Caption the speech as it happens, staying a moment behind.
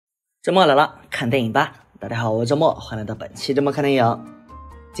周末来了，看电影吧！大家好，我是周末，欢迎来到本期周末看电影。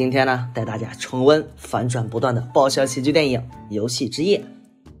今天呢，带大家重温反转不断的爆笑喜剧电影《游戏之夜》。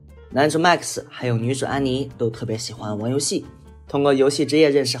男主 Max 还有女主安妮都特别喜欢玩游戏，通过游戏之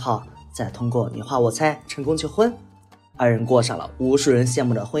夜认识后，再通过你画我猜成功求婚，二人过上了无数人羡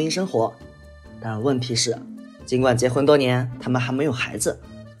慕的婚姻生活。但问题是，尽管结婚多年，他们还没有孩子，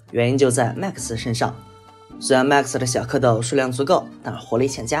原因就在 Max 身上。虽然 Max 的小蝌蚪数量足够，但活力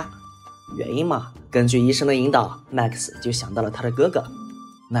欠佳。原因嘛，根据医生的引导， Max 就想到了他的哥哥。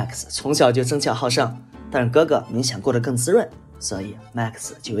 Max 从小就争强好胜，但是哥哥明显过得更滋润，所以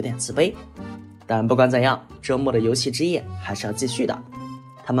Max 就有点自卑。但不管怎样，周末的游戏之夜还是要继续的。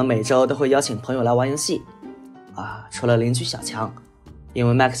他们每周都会邀请朋友来玩游戏除了邻居小强，因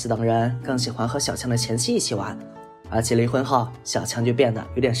为 Max 等人更喜欢和小强的前妻一起玩，而且离婚后小强就变得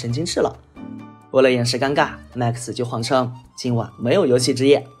有点神经质了。为了掩饰尴尬， Max 就谎称今晚没有游戏之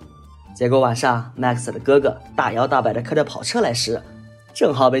夜。结果晚上 Max 的哥哥大摇大摆地开着跑车来时，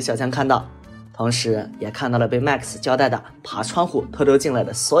正好被小强看到，同时也看到了被 Max 交代的爬窗户偷偷进来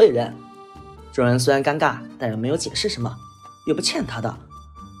的所有人。众人虽然尴尬，但又没有解释什么，又不欠他的。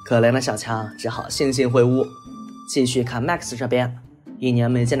可怜的小强只好悻悻回屋，继续看 Max 这边。1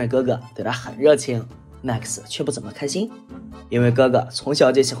年没见的哥哥对他很热情， Max 却不怎么开心，因为哥哥从小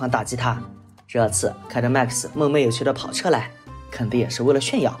就喜欢打击他，这次开着 Max 梦寐有求的跑车来，肯定也是为了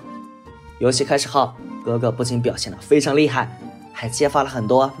炫耀。游戏开始后，哥哥不仅表现得非常厉害，还揭发了很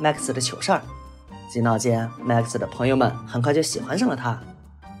多 Max 的糗事儿。激闹间， Max 的朋友们很快就喜欢上了他。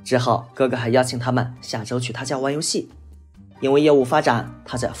之后哥哥还邀请他们下周去他家玩游戏。因为业务发展，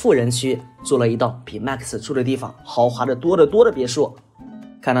他在富人区租了一栋比 Max 住的地方豪华的多得多的别墅。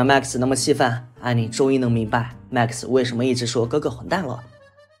看到 Max 那么气愤，安妮终于能明白 Max 为什么一直说哥哥混蛋了。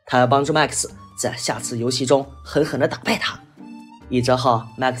他要帮助 Max 在下次游戏中狠狠地打败他。1周后，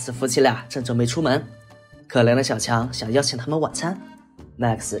 Max 夫妻俩正准备出门，可怜的小强想邀请他们晚餐，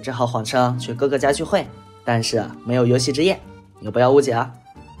 Max 只好谎称去哥哥家聚会，但是没有游戏之夜，你不要误解啊。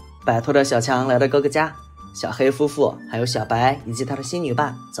摆脱的小强来到哥哥家，小黑夫妇还有小白以及他的新女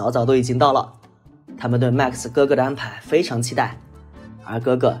伴早早都已经到了。他们对 Max 哥哥的安排非常期待，而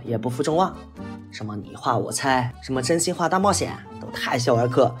哥哥也不负众望，什么你画我猜，什么真心话大冒险都太小儿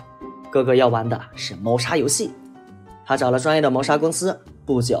科，哥哥要玩的是谋杀游戏。他找了专业的谋杀公司，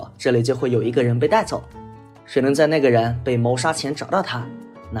不久这里就会有一个人被带走，谁能在那个人被谋杀前找到他，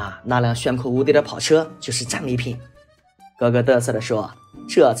那辆炫酷无敌的跑车就是战利品。哥哥嘚瑟地说，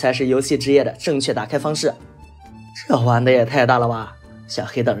这才是游戏之夜的正确打开方式。这玩的也太大了吧，小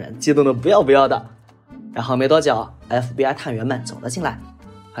黑等人激动的不要不要的。然后没多久， FBI 探员们走了进来，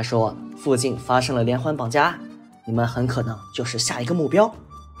他说附近发生了连环绑架案，你们很可能就是下一个目标。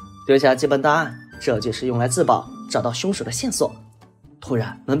丢下基本档案，这就是用来自保找到凶手的线索。突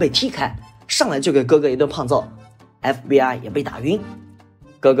然门被踢开，上来就给哥哥一顿胖揍， FBI 也被打晕。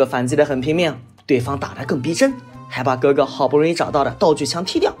哥哥反击得很拼命，对方打得更逼真，还把哥哥好不容易找到的道具枪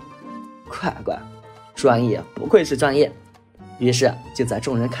踢掉。乖乖，专业不愧是专业。于是就在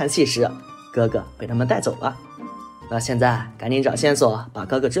众人看戏时，哥哥被他们带走了。那现在赶紧找线索把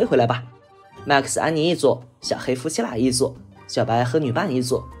哥哥追回来吧。 Max 安妮一组，小黑夫妻俩一组，小白和女伴一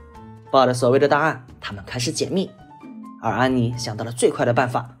组。抱着所谓的档案，他们开始解密。而安妮想到了最快的办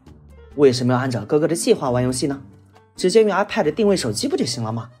法，为什么要按照哥哥的计划玩游戏呢？直接用 iPad 定位手机不就行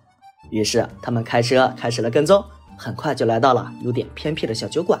了吗？于是他们开车开始了跟踪，很快就来到了有点偏僻的小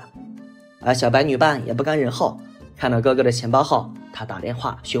酒馆。而小白女伴也不甘人后，看到哥哥的钱包后，她打电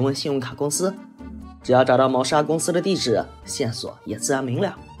话询问信用卡公司，只要找到谋杀公司的地址，线索也自然明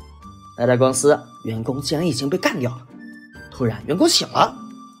了。来到公司，员工竟然已经被干掉了。突然员工醒了，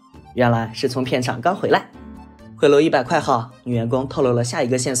原来是从片场刚回来，贿赂100块后，女员工透露了下一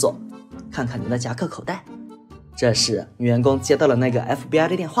个线索，看看你的夹克口袋。这时女员工接到了那个 FBI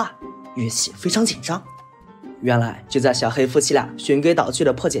的电话，语气非常紧张。原来就在小黑夫妻俩循规蹈矩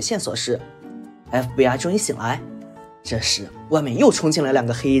的破解线索时， FBI 终于醒来。这时外面又冲进来2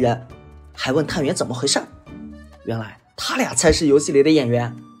个黑衣人，还问探员怎么回事。原来他俩才是游戏里的演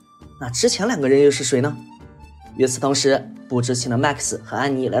员，那之前2个人又是谁呢？与此同时，不知情的 Max 和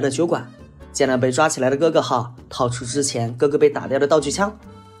安妮来到酒馆，见了被抓起来的哥哥后，掏出之前哥哥被打掉的道具枪。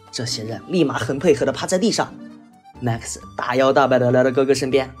这些人立马很配合的趴在地上。Max 大摇大摆的来到哥哥身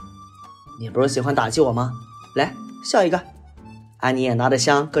边，你不是喜欢打击我吗？来，笑一个。安妮也拿着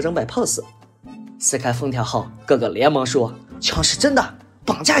枪各种摆 pose。撕开封条后，哥哥连忙说，枪是真的，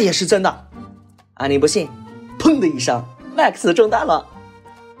绑架也是真的。安妮不信，砰的一声， Max 中弹了。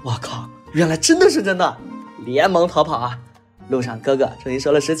我靠，原来真的是真的，连忙逃跑啊。路上哥哥终于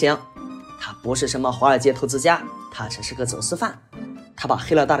说了实情，他不是什么华尔街投资家，他只是个走私犯。他把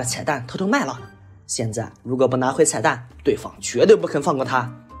黑老大的彩蛋偷偷卖了，现在如果不拿回彩蛋，对方绝对不肯放过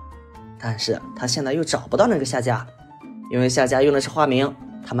他。但是他现在又找不到那个下家，因为下家用的是化名，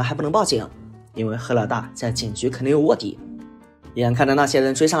他们还不能报警，因为黑老大在警局肯定有卧底。眼看着那些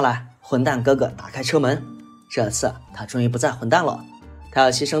人追上来，混蛋哥哥打开车门，这次他终于不再混蛋了，他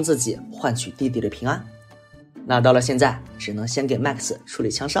要牺牲自己换取弟弟的平安。那到了现在，只能先给 Max 处理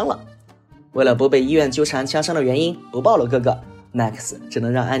枪伤了。为了不被医院纠缠枪伤的原因不暴露哥哥， Max 只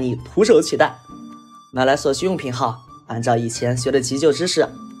能让安妮徒手取弹。买来所需用品后，按照以前学的急救知识，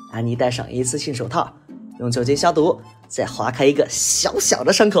安妮戴上一次性手套，用酒精消毒，再划开一个小小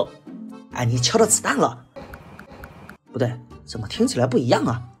的伤口。安妮敲到子弹了，不对，怎么听起来不一样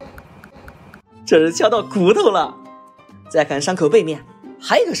啊？这是敲到骨头了。再看伤口背面，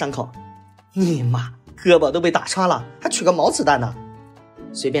还有一个伤口，你妈，胳膊都被打穿了，还取个毛子弹呢。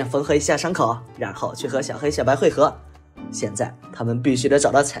随便缝合一下伤口，然后去和小黑小白会合。现在他们必须得找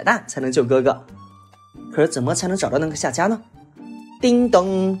到彩蛋才能救哥哥。可是怎么才能找到那个下家呢？叮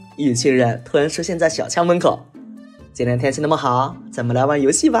咚，一群人突然出现在小强门口。今天天气那么好，咱们来玩游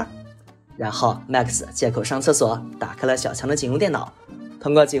戏吧。然后 Max 借口上厕所，打开了小强的警务电脑，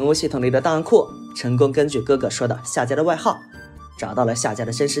通过警务系统里的档案库，成功根据哥哥说的下家的外号，找到了下家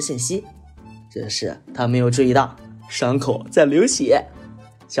的真实信息。只是他没有注意到伤口在流血。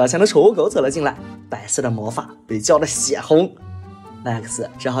小强的宠物狗走了进来，白色的毛发被浇得血红。Max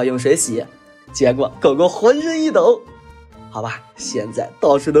只好用水洗，结果狗狗浑身一抖。好吧，现在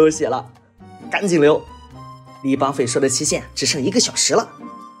到处都是血了，赶紧溜。离绑匪说的期限只剩1个小时了。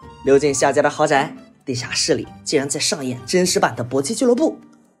溜进下家的豪宅，地下室里竟然在上演真实版的搏击俱乐部。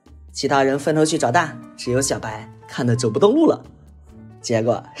其他人分头去找蛋，只有小白看得走不动路了。结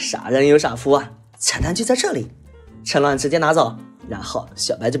果傻人有傻福啊，彩蛋就在这里，趁乱直接拿走，然后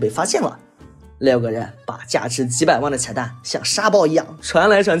小白就被发现了。6个人把价值几百万的彩蛋像沙包一样传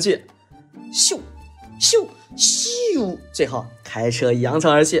来传去，咻咻咻，最后开车扬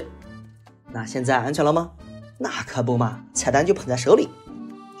长而去。那现在安全了吗？那可不嘛，彩蛋就捧在手里。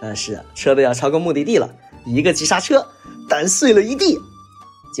这时车都要超过目的地了，一个急刹车，蛋碎了一地。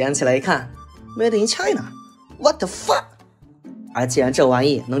捡起来一看 ，Made in China，What the fuck？ 而既然这玩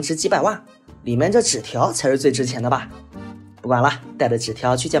意能值几百万，里面这纸条才是最值钱的吧？不管了，带着纸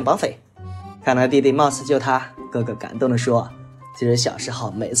条去见绑匪。看到弟弟冒死救他，哥哥感动地说：“其实小时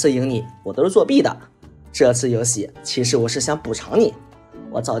候每次赢你，我都是作弊的。这次游戏其实我是想补偿你，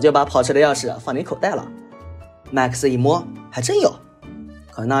我早就把跑车的钥匙放你口袋了。” Max 一摸，还真有。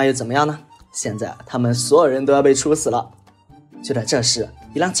可那又怎么样呢？现在他们所有人都要被处死了。就在这时，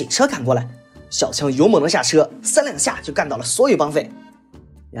一辆警车赶过来，小强勇猛地下车，3两下就干倒了所有绑匪。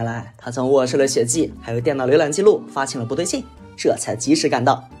原来他从卧室的血迹还有电脑浏览记录发现了不对劲，这才及时赶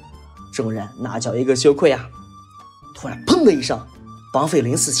到。众人那叫一个羞愧啊！突然砰的一声，绑匪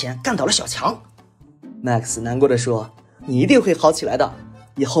临死前干倒了小强。Max 难过地说：“你一定会好起来的，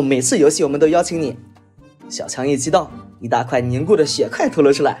以后每次游戏我们都邀请你。”小强一激动，一大块凝固的血块吐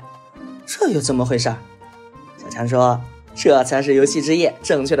了出来。这又怎么回事？小强说：“这才是游戏之夜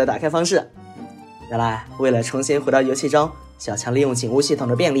正确的打开方式。”原来为了重新回到游戏中，小强利用警务系统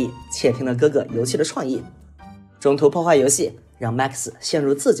的便利，窃听了哥哥游戏的创意，中途破坏游戏，让 Max 陷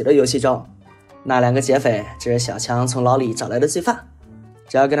入自己的游戏中。那2个劫匪只是小强从牢里找来的罪犯，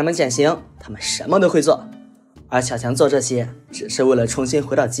只要给他们减刑，他们什么都会做。而小强做这些只是为了重新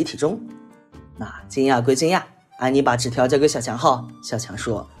回到集体中。那惊讶归惊讶，安妮把纸条交给小强后，小强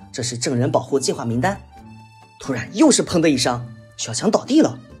说这是证人保护计划名单。突然又是砰的一声，小强倒地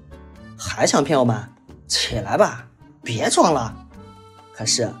了。还想骗我们？起来吧，别装了。可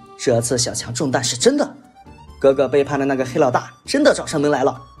是这次小强中弹是真的，哥哥背叛的那个黑老大真的找上门来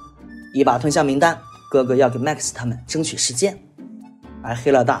了，一把吞下名单，哥哥要给 Max 他们争取时间。而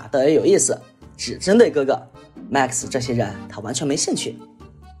黑老大倒也有意思，只针对哥哥， Max 这些人他完全没兴趣。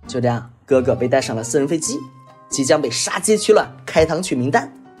就这样，哥哥被带上了私人飞机，即将被杀鸡取卵，开膛取名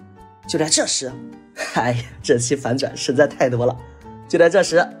单。就在这时，哎呀，这期反转实在太多了。就在这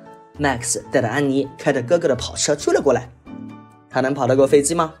时， Max 带着安妮开着哥哥的跑车追了过来。他能跑得过飞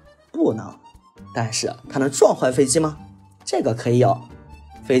机吗？不能。但是他能撞坏飞机吗？这个可以有。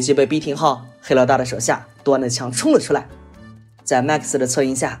飞机被逼停后，黑老大的手下端着枪冲了出来。在 Max 的策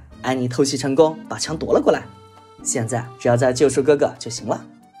应下，安妮偷袭成功，把枪夺了过来。现在只要再救出哥哥就行了。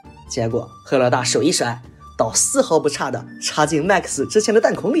结果黑老大手一甩，刀丝毫不差的插进 Max 之前的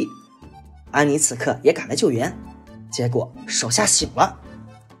弹孔里。安妮此刻也赶来救援，结果手下醒了。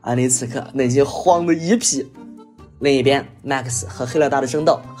安妮此刻内心慌得一批。另一边 Max 和黑老大的争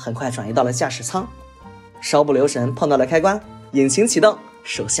斗很快转移到了驾驶舱，稍不留神碰到了开关，引擎启动，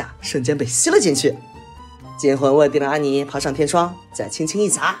手下瞬间被吸了进去。惊魂未定的安妮爬上天窗，再轻轻一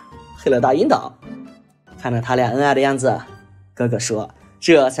砸，黑了大晕倒。看着他俩恩爱的样子，哥哥说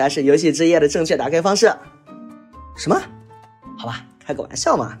这才是游戏之夜的正确打开方式。什么？好吧，开个玩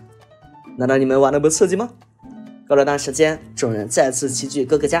笑嘛。难道你们玩得不刺激吗？过了段时间，众人再次齐聚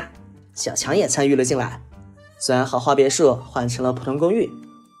哥哥家，小强也参与了进来。虽然豪华别墅换成了普通公寓，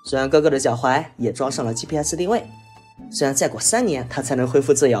虽然哥哥的脚踝也装上了 GPS 定位，虽然再过3年他才能恢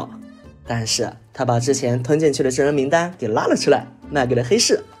复自由，但是他把之前吞进去的证人名单给拉了出来，卖给了黑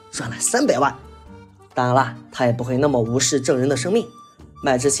市，赚了300万。当然了，他也不会那么无视证人的生命，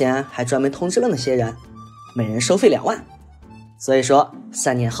卖之前还专门通知了那些人，每人收费2万。所以说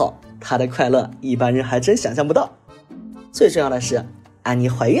3年后他的快乐一般人还真想象不到。最重要的是安妮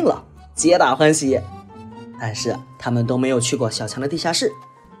怀孕了，皆大欢喜。但是他们都没有去过小强的地下室，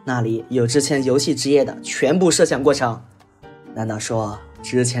那里有之前游戏之夜的全部设想过程。难道说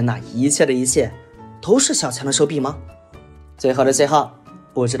之前那一切的一切都是小强的手笔吗？最后的最后，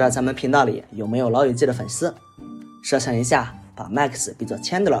不知道咱们频道里有没有老友记的粉丝，设想一下，把 Max 比作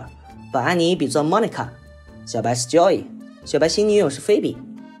Chandler， 把安妮比作 Monica， 小白是 Joey， 小白新女友是 Phoebe，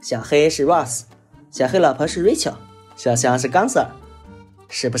 小黑是 Ross， 小黑老婆是 Rachel， 小强是 Gunther，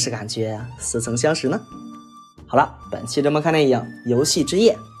 是不是感觉似曾相识呢？好了，本期周末看电影游戏之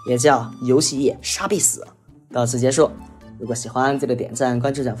夜，也叫游戏夜杀必死，到此结束。如果喜欢记得点赞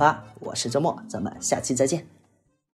关注转发，我是周末，咱们下期再见。